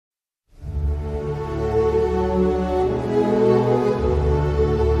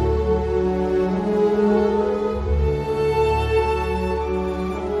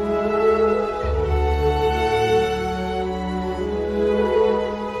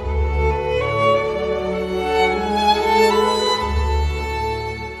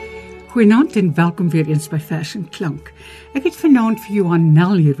Goeienaand en welkom weer eens by Vers en Klank. Ek het vanaand vir Johann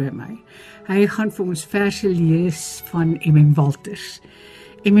Nel hier by my. Hy gaan vir ons verse lees van Walters.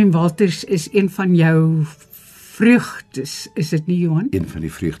 Walters is een van jou vreugdes, is dit nie, Johann? Een van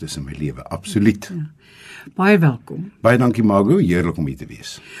die vreugdes in my lewe, absoluut. Ja. Baie welkom. Baie dankie, Margo, heerlik om hier te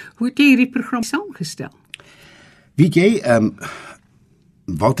wees. Hoe het jy hierdie program saamgestel? Weet jy,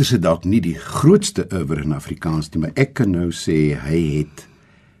 Walters het dalk nie die grootste oeuvre in Afrikaans nie, maar ek kan nou sê, hy het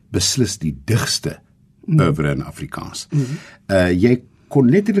beslis die digste oeuvre in Afrikaans. Jy kon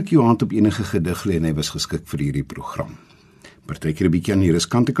letterlik jou hand op enige gedig lê en hy was geskik vir hierdie program. Partykeer 'n bietjie aan die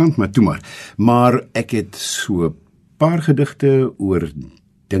riskante kant, maar toe maar. Maar ek het so 'n paar gedigte oor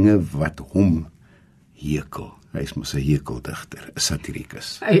dinge wat hom hekel. Hy is mos 'n hekeldigter, 'n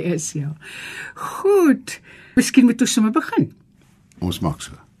satirikus. Hy is, ja. Goed, miskien moet ons sommer begin. Ons maak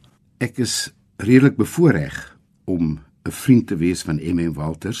so. Ek is redelik bevoorreg om 'n vriend te wees van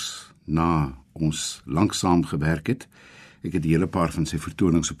Walters, na ons lank saam gewerk het. Ek het 'n hele paar van sy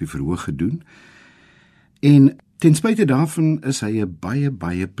vertonings op die verhoog gedoen. En ten spyte daarvan is hy 'n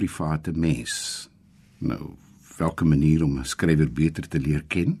baie private mens. Nou, welke manier om 'n skrywer beter te leer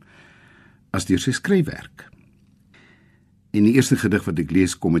ken as deur sy skryfwerk. En die eerste gedig wat ek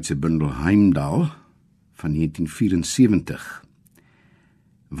lees kom uit sy bundel Heimdal van 1974.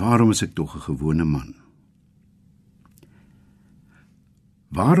 Waarom is ek tog 'n gewone man?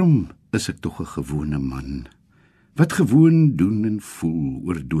 Waarom is ek tog 'n gewone man, wat gewoon doen en voel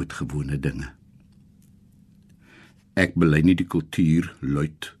oor doodgewone dinge? Ek bely nie die kultuur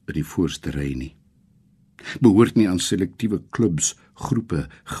luid in die voorste ry nie. Behoort nie aan selektiewe klubs, groepe,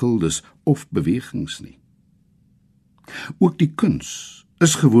 gildes of bewegings nie. Ook die kuns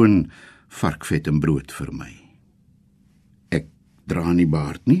is gewoon varkvet en brood vir my. Ek dra nie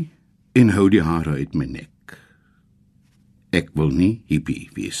baard nie en hou die hare uit my nek. Ek wil nie hippie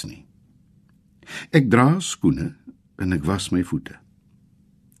wees nie. Ek dra skoene en ek was my voete.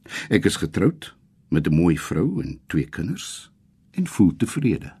 Ek is getroud met 'n mooi vrou en 2 kinders en voel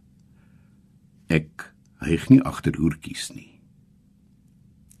tevrede. Ek hyg nie agter hoertjies nie.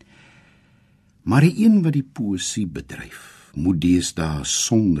 Maar die een wat die poësie bedryf, moet deesdae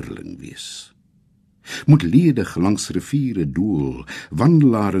sonderling wees. Moet ledig langs riviere doel,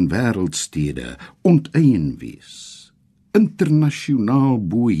 wandelaar in wêreldstede, onteien wees. Internasionaal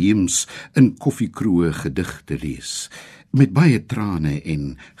boheems in koffiekroë gedigte lees, met baie trane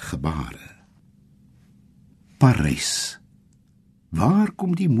en gebare. Parys. Waar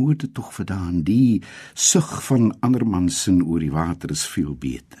kom die mode tog vandaan? Die sug van andermans sin oor die water is veel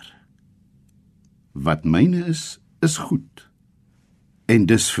beter. Wat myne is goed, en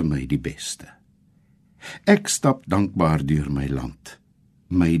dis vir my die beste. Ek stap dankbaar deur my land,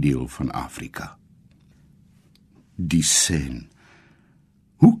 my deel van Afrika. Die Seine.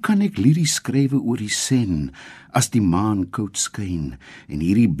 Hoe kan ek liries skrywe oor die Seine, as die maan koud skyn, en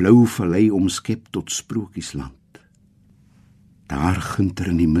hierdie blou vallei omskep tot sprokiesland? Daar ginter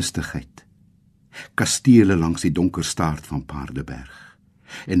in die mistigheid, kastele langs die donker staart van Paardeberg,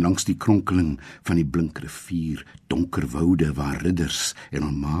 en langs die kronkeling van die blink rivier, donker woude waar ridders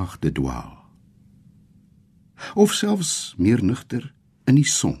en maagde dwaal. Of selfs meer nugter in die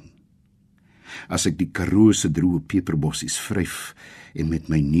son, as ek die Karoo se droë peperbossies vryf en met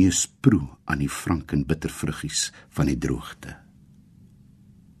my neus proe aan die frank en bittervruggies van die droogte.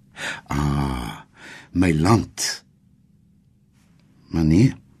 My land. Maar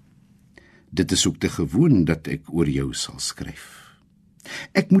nee, dit is ook te gewoon dat ek oor jou sal skryf.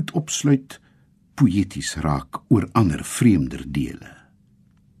 Ek moet opsluit poëties raak oor ander vreemder dele.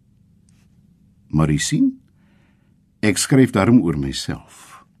 Maar jy sien, ek skryf daarom oor myself.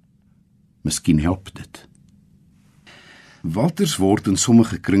 Miskien help dit. Walters word in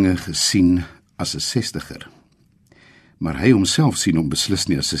sommige kringe gesien as 'n 60er. Maar hy homself sien hom beslis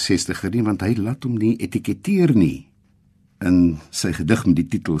nie as 'n 60er nie, want hy laat hom nie etiketeer nie. In sy gedig met die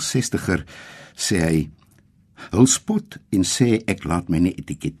titel 60er sê hy, hul spot en sê ek laat my nie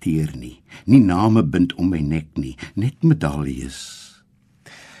etiketeer nie, nie name bind om my nek nie, net medaljes.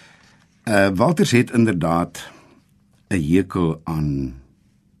 Walters het inderdaad 'n hekel aan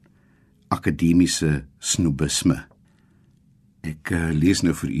akademiese snoebisme. Ek lees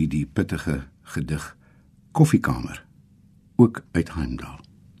nou vir u die pittige gedig Koffiekamer, ook uit Heimdal.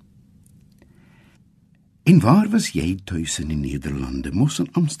 En waar was jy tuis in die Nederlande, mos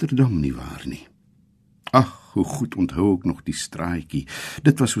in Amsterdam nie waar nie? Ag, hoe goed onthou ek nog die straatjie,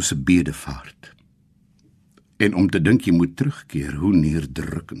 dit was soos 'n bedevaart. En om te dink jy moet terugkeer, hoe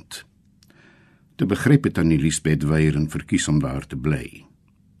neerdrukkend. Te begryp het aan die Liesbeth weier en verkies om daar te bly.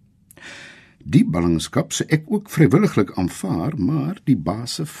 Die ballingskap sou ek ook vrywilliglik aanvaar, maar die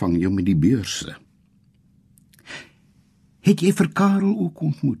baase vang jou met die beurse. Het jy vir Karel ook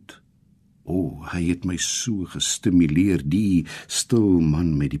ontmoet? Hy het my so gestimuleer, die stil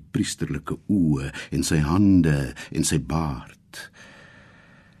man met die priesterlike oë en sy hande en sy baard.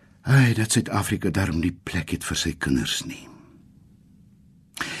 Dat Suid-Afrika daarom nie plek het vir sy kinders nie.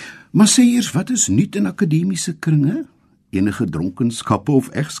 Maar sê eers, wat is nuut in akademiese kringe? Enige dronkenskappe of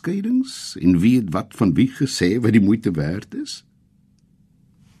egskeidings? En wie het wat van wie gesê wat die moeite werd is?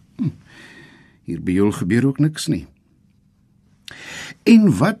 Hier by jou gebeur ook niks nie.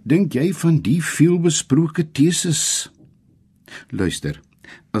 En wat dink jy van die veelbesproke teses? Luister,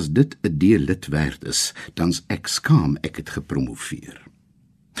 as dit 'n D-lid werd is, dan's ek skaam ek het gepromoveer.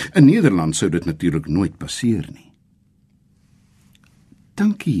 In Nederland sou dit natuurlik nooit passeer nie.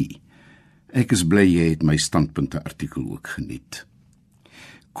 Dankie. Ek is bly jy het my standpunte artikel ook geniet.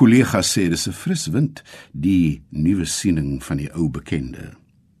 Kollegas sê dis 'n fris wind, die nuwe siening van die ou bekende.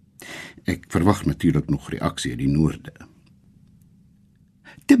 Ek verwag natuurlik nog reaksie uit die noorde.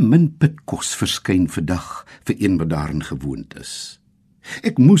 Te min pitkos verskyn vandag vir een wat daarin gewoond is.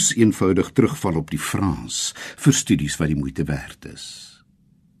 Ek moes eenvoudig terugval op die Frans vir studies wat die moeite werd is.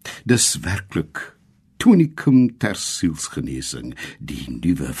 Dis werklik tonicum ter sielsgenesing, die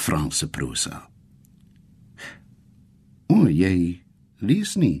nuwe Franse prosa. Jy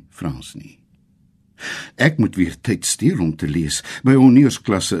lees nie Frans nie. Ek moet weer tyd steel om te lees. My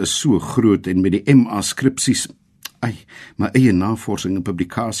honneursklasse is so groot en met die MA skripsies, my eie navorsing en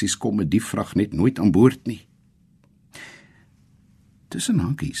publikasies kom met die vraag net nooit aan boord nie. Tussen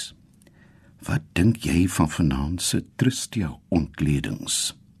hakies, wat dink jy van vanaand se Tristia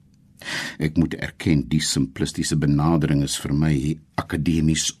ontkledings? Ek moet erken, die simplistiese benadering is vir my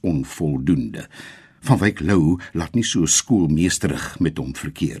akademies onvoldoende. Van Wyk Lou laat nie so skoolmeesterig met hom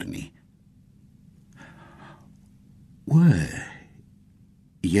verkeer nie.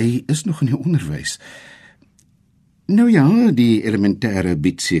 Jy is nog in die onderwys. Nou ja, die elementêre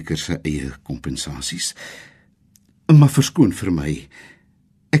bied seker sy eie kompensasies. Maar verskoon vir my,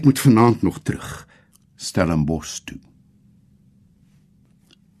 ek moet vanaand nog terug, Stellenbosch toe.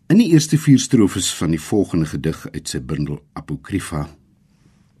 In die eerste 4 strofes van die volgende gedig uit sy bundel Apokryfa,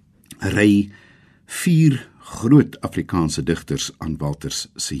 ry 4 groot Afrikaanse digters aan Walters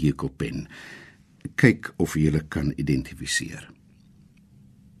se hekelpen. Kyk of jy hulle kan identifiseer.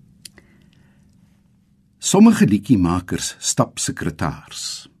 Sommige liedjiemakers stap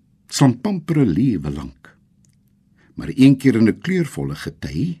sekretaars, slampampere lewe lank, maar een keer in 'n kleurvolle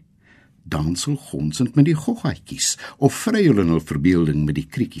gety, dansel gonsend met die goggaatjies, of vryel in hul verbeelding met die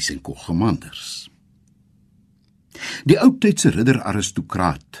kriekies en kolgemanders. Die oudtydse ridder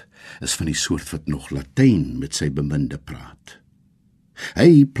aristokraat is van die soort wat nog Latyn met sy beminde praat.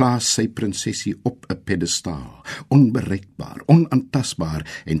 Hy plaas sy prinsessie op 'n pedestaal, onbereikbaar,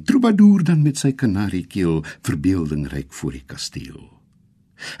 onaantastbaar, en troubadour dan met sy kanariekeel verbeeldingryk voor die kasteel.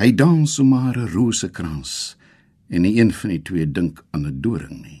 Hy dans om haar 'n rosekrans, en nie een van die twee dink aan 'n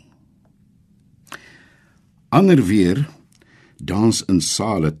doring nie. Ander weer dans in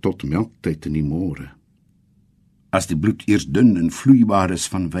sale tot melktyd in die môre. As die bloed eers dun en vloeibaar is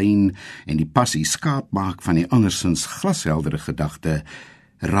van wyn en die passie skaap maak van die andersins glasheldere gedagte,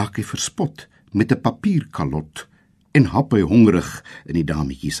 raak hy verspot met 'n papierkalot en hap hy hongerig in die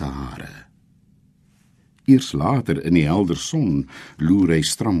dametjie se hare. Eers later in die helder son loer hy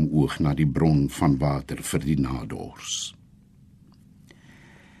stram oog na die bron van water vir die nadors.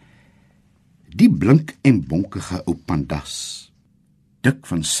 Die blink en bonkige ou pandas, dik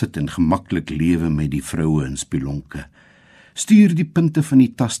van sit en gemaklik lewe met die vroue in spilonke, stuur die punte van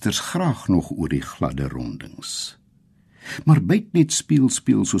die tasters graag nog oor die gladde rondings. Maar byt net speel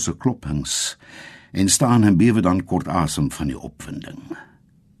soos 'n klophings, en staan en bewe dan kort asem van die opwinding.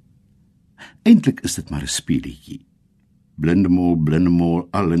 Eintlik is dit maar 'n speletjie. Blindemol,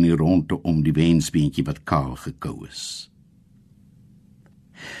 al in die ronde om die wensbeentjie wat kaal gekou is.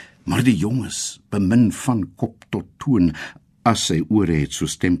 Maar die jonges bemin van kop tot toon, as sy ore het so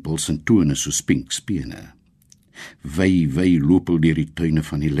stempels en tone so spinkspene. Wy lopel deur die tuine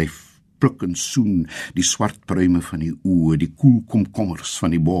van die lyf, pluk en soen die swart pruime van die oë, die koel komkommers van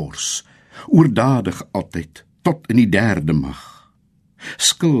die bors, oordadig altyd, tot in die 3de mag.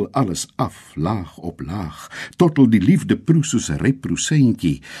 Skil alles af, laag op laag, tottel die liefde proe soos 'n ryp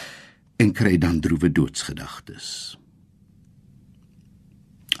rosyntjie, en kry dan droewe doodsgedagtes.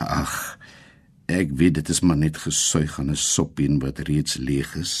 Ag, ek weet dit is maar net gesuig aan 'n soppien wat reeds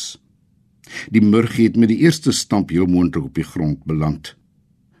leeg is. Die murgie het met die eerste stamp heel moontlik op die grond beland.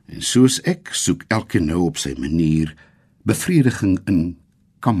 En soos ek soek elke nou op sy manier bevrediging in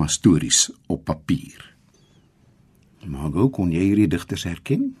kamma-stories op papier. Margo, kon jy hierdie digters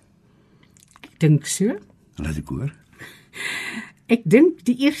herken? Ek dink so. Laat ek hoor. Ek dink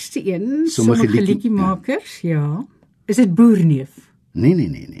die eerste een, sommige liedjie- liedjiemakers, ja. Is dit Boerneef? Nee.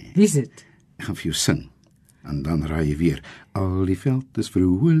 Wie is dit? Ek gaan vir jou sing. En dan raai jy weer. Al die veld is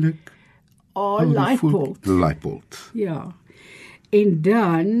vrolik. Leipold. Leipold. Ja. En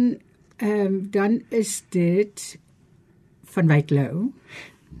dan is dit van Wyk Lou.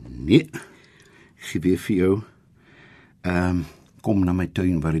 Nee. Ek gee weer vir jou. Kom na my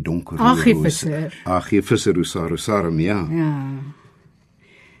tuin waar die donker Ag.G. Visser. Ag.G. Visser, Rosarum, ja. Ja.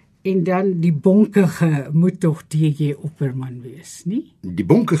 En dan die bonkige moet tog D.J. Opperman wees, nie? Die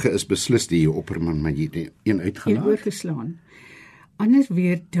bonkige is beslis die opperman, maar jy het een Een uitgelaat. oorgeslaan. Anders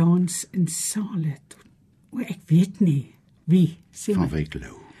weer dans in sale. Ek weet nie. Wie? Sê Van my. Wyk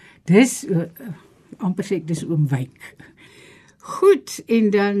Lou. Dis, amper sê ek, dis oom Wyk. Goed, en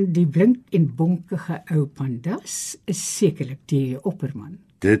dan die blink en bonkige ou pandas is sekerlik die Opperman.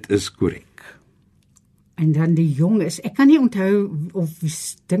 Dit is korrek. En dan die jonges, ek kan nie onthou of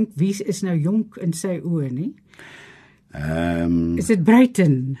dink wie is nou jonk in sy oë nie. Is dit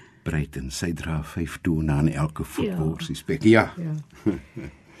Bruiten? Bruiten, sy dra 5 tone aan elke voetbalspek. Ja.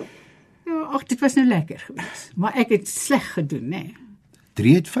 Ja, ag, dit was nou lekker geweest. Maar ek het sleg gedoen, né?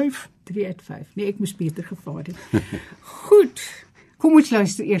 3 uit 5? 3 uit 5. Nee, ek moes beter gevaar het. Goed. Kom ons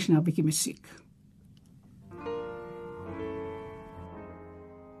luister eers na 'n bietjie musiek.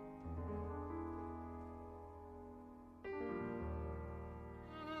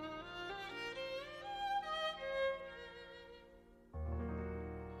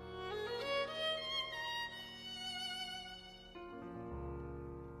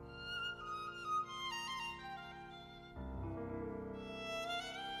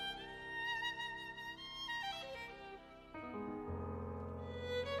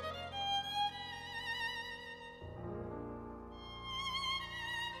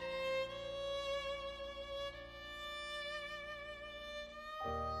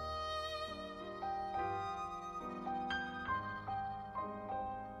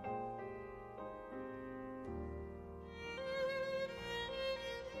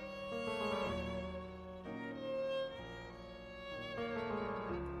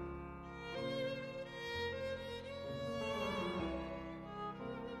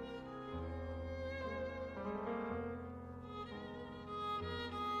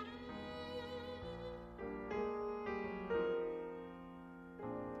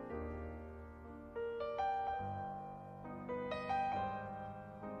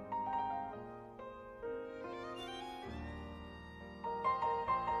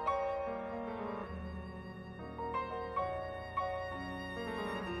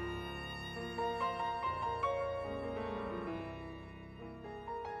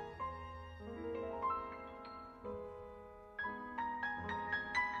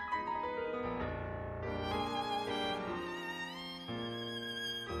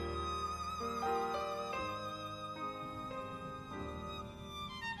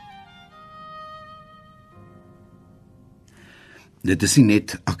 Dit is nie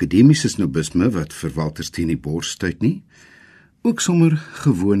net akademiese snobisme wat vir Walter teen die bors stuit nie, ook sommer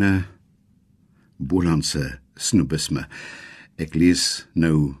gewone Bolandse snobisme. Ek lees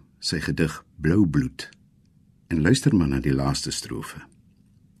nou sy gedig Blou bloed en luister maar na die laaste strofe.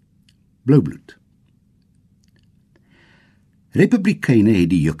 Blou bloed. Republikeine het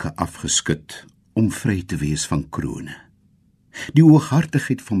die jukke afgeskut om vry te wees van krone. Die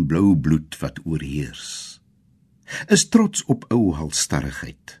hooghartigheid van blou bloed wat oorheers, is trots op ou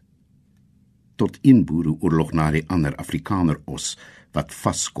halstarrigheid. Tot een boereoorlog na die ander Afrikaner os, wat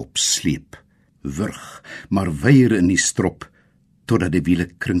vaskop sleep, wurg, maar weier in die strop, totdat die wiele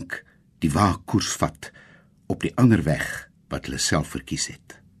krink, die wa koers vat, op die ander weg, wat hulle self verkies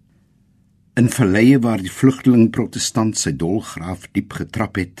het. In valleie waar die vlugteling protestant sy dolgraaf diep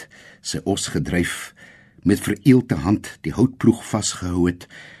getrap het, sy os gedryf, met vereelte hand die houtploeg vasgehou het,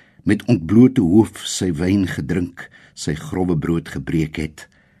 met ontblote hoof sy wyn gedrink, sy grove brood gebreek het,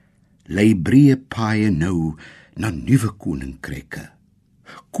 lei breë paaie nou na nuwe koninkryke,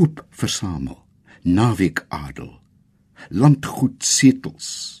 koop versamel, naweek adel, landgoed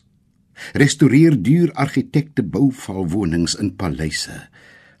setels, restaureer duur argitekte bouvalwonings in paleise,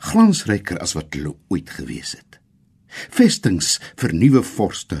 glansryker as wat hulle ooit gewees het. Vestings vir nuwe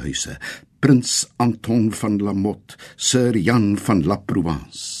vorstehuise, Prins Anton van Lamotte, Sir Jan van La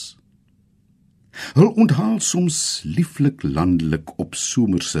Provence. Hulle onthaal soms lieflik landelik op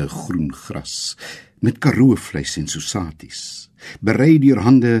somerse groen gras, met karoovleis en sosaties, berei deur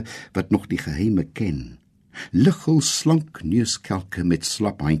hande wat nog die geheime ken, Liggel slank neuskelke met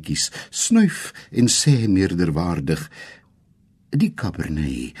slap handjies, snuif en sê meerderwaardig, die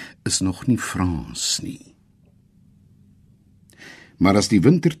Cabernet is nog nie Frans nie. Maar as die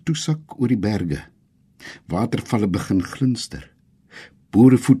winter toesak oor die berge, watervalle begin glinster,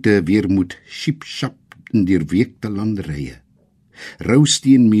 boerevoete weer moet sjip-sjap in deurweekte landerye,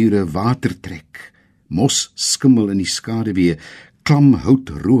 rousteenmure water trek, mos skimmel in die skaduwee, klam hout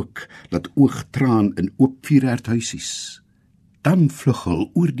rook, laat oogtraan in oop vuurherdhuisies. Dan vlugel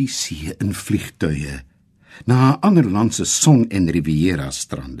oor die see in vliegtuie, na 'n ander land se son- en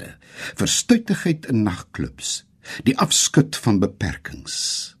riviera-strande, verstuitigheid in nagklubs, die afskud van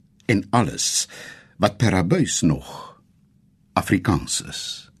beperkings, en alles wat per abuis nog Afrikaans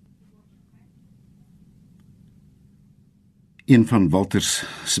is. Een van Walters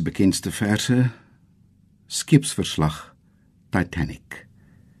se bekendste verse, Skeepsverslag Titanic,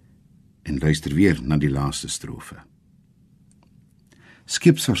 en luister weer na die laaste strofe.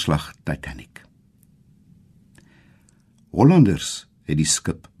 Skeepsverslag Titanic. Hollanders het die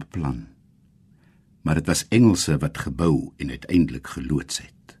skip beplan, maar dit was Engelse wat gebou en uiteindelik geloods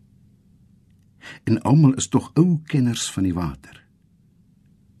het. En almal is tog ou kenners van die water.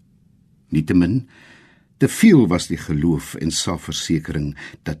 Nietemin, te veel was die geloof en selfversekering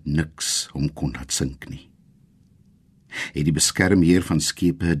dat niks hom kon laat sink nie. Het die beskermheer van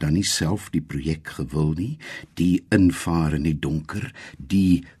skepe dan nie self die projek gewil nie, die invaar in die donker,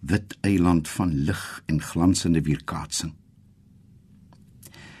 die wit eiland van lig en glansende weerkaatsing?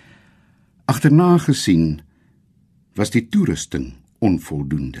 Agterna gesien was die toerusting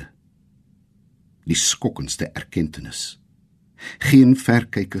onvoldoende. Die skokkendste erkentenis. Geen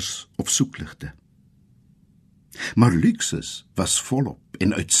verkykers of soekligte. Maar luksus was volop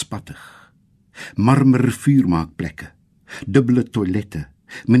en uitspattig. Marmer vuurmaakplekke, dubbele toilette,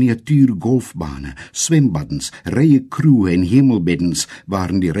 miniatuur golfbane, swembaddens, rye kroe en hemelbeddens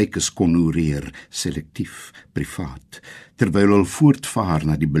waarin die rykes kon hoereer, selektief, privaat, terwyl hulle voortvaar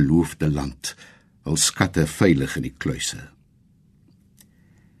na die beloofde land, hul skatte veilig in die kluise.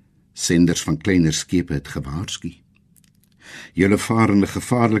 Senders van kleiner skepe het gewaarsku. Julle vaar in 'n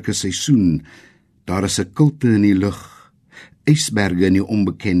gevaarlike seisoen, daar is 'n kilte in die lug, ysberge in die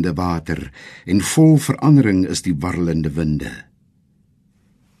onbekende water, en vol verandering is die warrelende winde.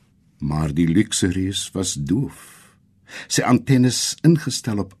 Maar die luxereus was doof, sy antennes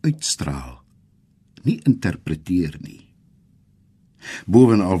ingestel op uitstraal, nie interpreteer nie.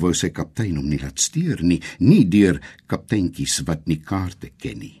 Bovenal wou sy kaptein hom nie laat steur nie, nie deur kapteintjies wat nie kaarte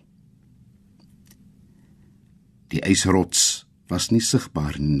ken nie. Die ysrots was nie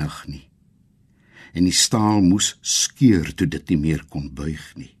sigbaar in die nag nie, en die staal moes skeur toe dit nie meer kon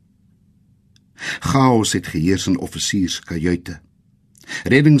buig nie. Chaos het geheers in offisierskajuite.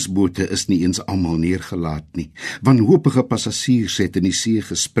 Reddingsbote is nie eens almal neergelaat nie. Wanhopige passasiers het in die see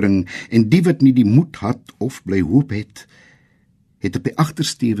gespring, en die wat nie die moed had of bly hoop het op die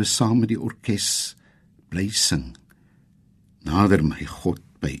agtersteewe saam met die orkes bly sing. Nader my God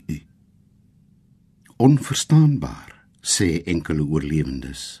by u. Onverstaanbaar, sê enkele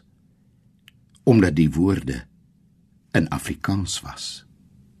oorlewendes, omdat die woorde in Afrikaans was.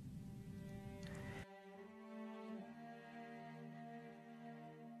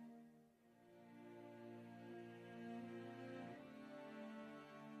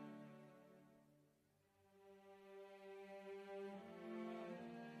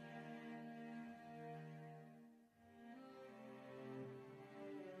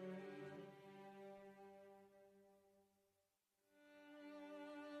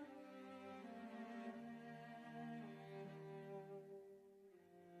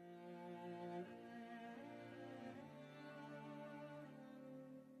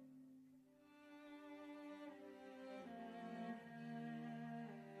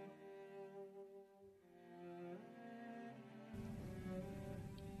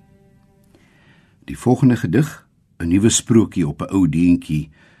 Die volgende gedig, 'n nuwe sprokie op 'n ou deentjie,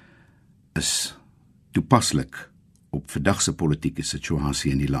 is toepaslik op vandag se politieke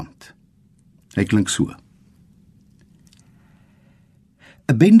situasie in die land. Hy klink so.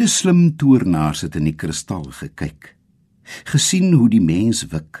 'n Bende slim toornaars het in die kristal gekyk, gesien hoe die mens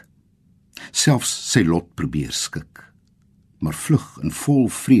wik, selfs sy lot probeer skik, maar vlug in vol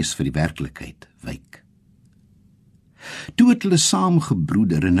vrees vir die werklikheid wyk. Toe het hulle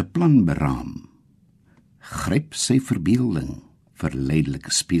saamgebroeder in 'n plan beraam, gryp sy verbeelding,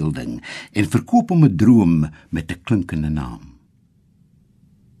 verleidelike speelding, en verkoop hom 'n droom met 'n klinkende naam.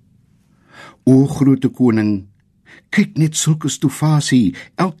 O grote koning, kyk net sulke stofasie,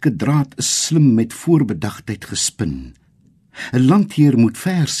 elke draad is slim met voorbedagtheid gespin. 'n landheer moet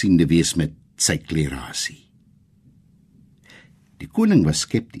versiende wees met sy klerasie. Die koning was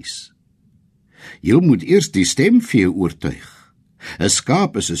skepties. Jy moet eers die stemvee oortuig. 'n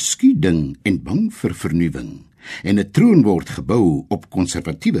Skaap is 'n skieding en bang vir vernuwing, en 'n troon word gebou op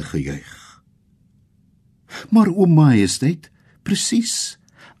konservatiewe gejuig. Maar o majesteit, presies,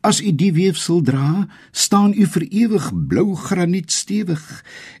 as u die weefsel dra, staan u vir ewig blou graniet stewig,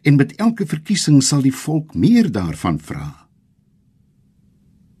 en met elke verkiesing sal die volk meer daarvan vra.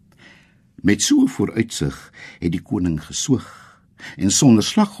 Met so vooruitsig het die koning geswoeg, en sonder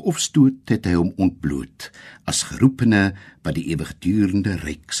slag of stoot het hy hom ontbloot, as geroepene wat die ewigdurende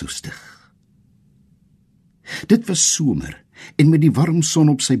ryk sou stig. Dit was somer, en met die warm son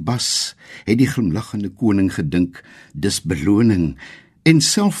op sy bas, het die glimlaggende koning gedink, dis beloning, en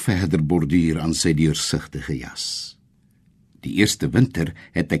self verder borduur aan sy deursigtige jas. Die eerste winter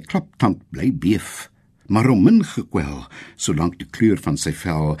het hy klaptand bly beef, maar om min gekwel, solank die kleur van sy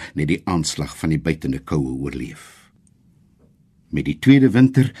vel net die aanslag van die buitende koue oorleef. Met die tweede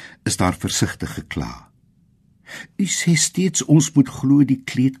winter is daar versigtig gekla. U sê steeds ons moet glo die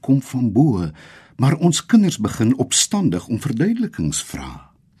kleed kom van bo, maar ons kinders begin opstandig om verduidelikings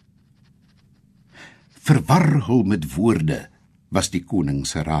vra. Verwar hul met woorde, was die koning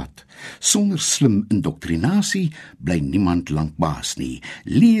se raad. Sonder slim indoktrinasie bly niemand lank baas nie.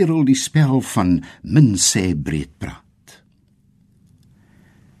 Leer hul die spel van min sê breed praat.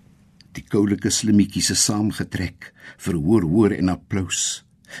 Die koulike slimmetjies is saamgetrek, vir hoor en applaus,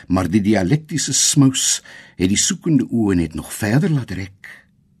 maar die dialektiese smous het die soekende oë net nog verder laat rek.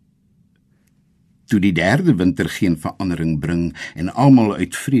 Toe die derde winter geen verandering bring, en almal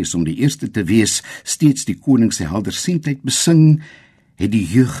uit vrees om die eerste te wees, steeds die koning sy heldersiendheid besing, het die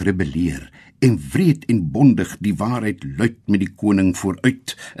jeug rebelleer, en wreed en bondig die waarheid luid met die koning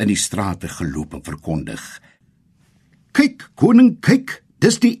vooruit in die strate geloop en verkondig. Kyk, koning, kyk!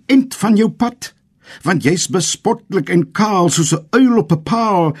 Dis die end van jou pad, want jy's bespotlik en kaal soos 'n uil op 'n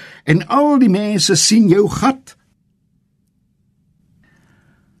paal, en al die mense sien jou gat.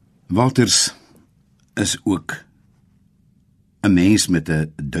 Walters is ook 'n mens met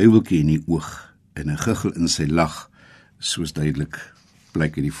 'n duiweltjie in die oog en 'n giggel in sy lag, soos duidelik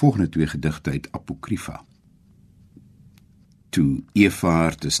blyk uit die volgende twee gedigte uit Apokryfa. Toe Eva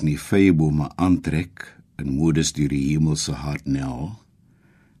tussen die vyebome aantrek, in modes deur die hemelse Johann Nel,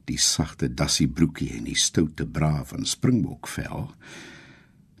 die sagte dassie broekie en die stoute bra van springbokvel,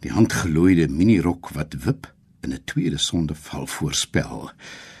 die handgelooide minirok wat wip in 'n tweede sondeval voorspel.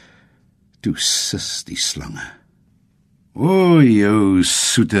 Toe sis die slange. O, jou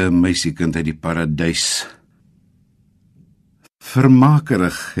soete meisiekind uit die paradys.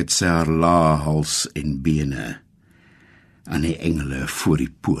 Vermakerig het sy haar lae hals en bene aan die engele voor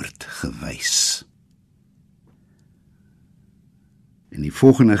die poort gewys. En die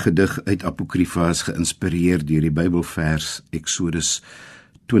volgende gedig uit Apokryfa is geïnspireer deur die Bybelvers Eksodus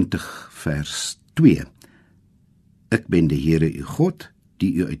 20 vers 2. Ek ben die Here u God,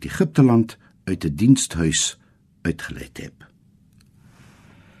 die u uit Egipteland, uit 'n diensthuis uitgeleid heb.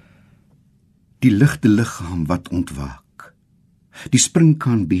 Die ligte liggaam wat ontwaak, die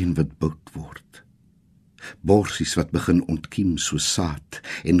springkaanbeen wat boud word, borsies wat begin ontkiem soos saad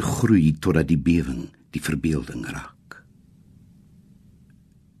en groei totdat die bewing die verbeelding raak.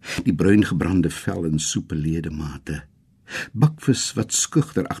 Die bruin gebrande vel en soepe ledemate, bakvis wat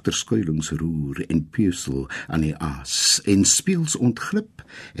skugter agter skuilings roer en peusel aan die aas, en speels ontglip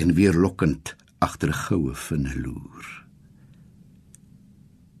en weer lokkend agter 'n goue vinne loer.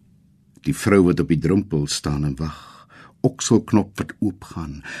 Die vrou wat op die drempel staan en wag, okselknop wat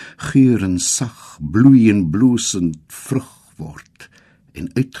oopgaan, geur en sag, bloei en bloosend vrug word,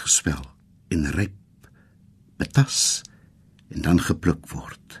 en uitgeswel en ryp, betas en dan gepluk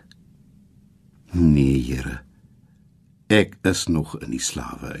word. Nee, Here, ek is nog in die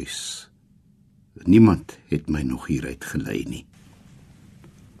slawehuis. Niemand het my nog hieruit gelei nie.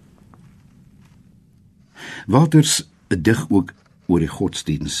 Walters dig ook oor die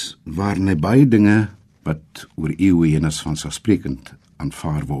godsdiens, waarin hy baie dinge wat oor eeue heen as vanselfsprekend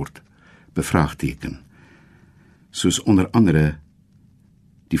aanvaar word, bevraagteken, soos onder andere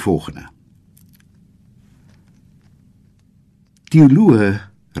die volgende.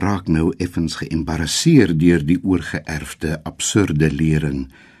 Teoloë raak nou effens geëmbarrasseer deur die oorgeërfde absurde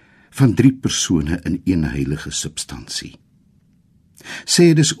lering van 3 persone in een heilige substansie.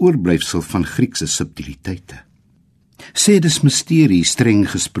 Sê dis oorblyfsel van Griekse subtiliteite. Sê dis misterie streng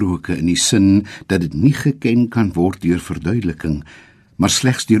gesproke in die sin dat dit nie geken kan word deur verduideliking, maar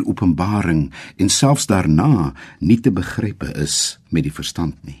slegs deur openbaring en selfs daarna nie te begrype is met die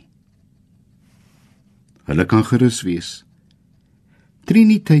verstand nie. Hulle kan gerus wees.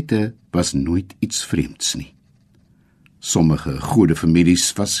 Triniteite was nooit iets vreemds nie. Sommige godefamilies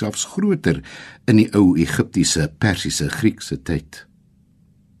was selfs groter in die ou Egiptiese, Persiese, Griekse tyd.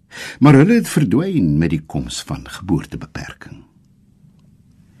 Maar hulle het verdwyn met die koms van geboortebeperking.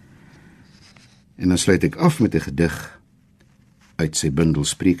 En dan sluit ek af met 'n gedig uit sy bundel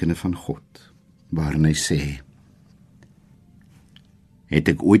Sprekende van God, waarin hy sê: Het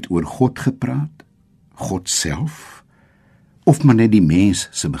ek ooit oor God gepraat, God self, of maar net die mens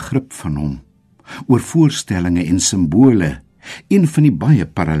se begrip van hom, oor voorstellinge en simbole, een van die baie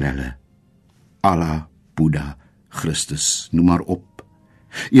parallelle, Allah, Boeddha, Christus, noem maar op,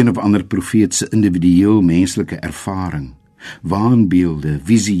 een of ander profeet se individueel menslike ervaring, waanbeelde,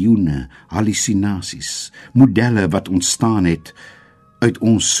 visioene, hallusinasies, modelle wat ontstaan het uit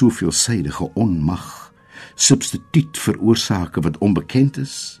ons soveelsidige onmag, substituut vir oorsake wat onbekend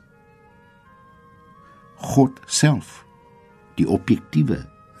is. God self, die objektiewe,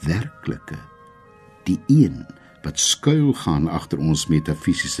 werklike, die een wat skuil gaan agter ons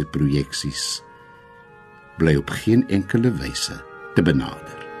metafisiese projeksies, bly op geen enkele wyse te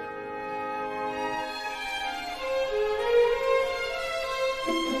benader.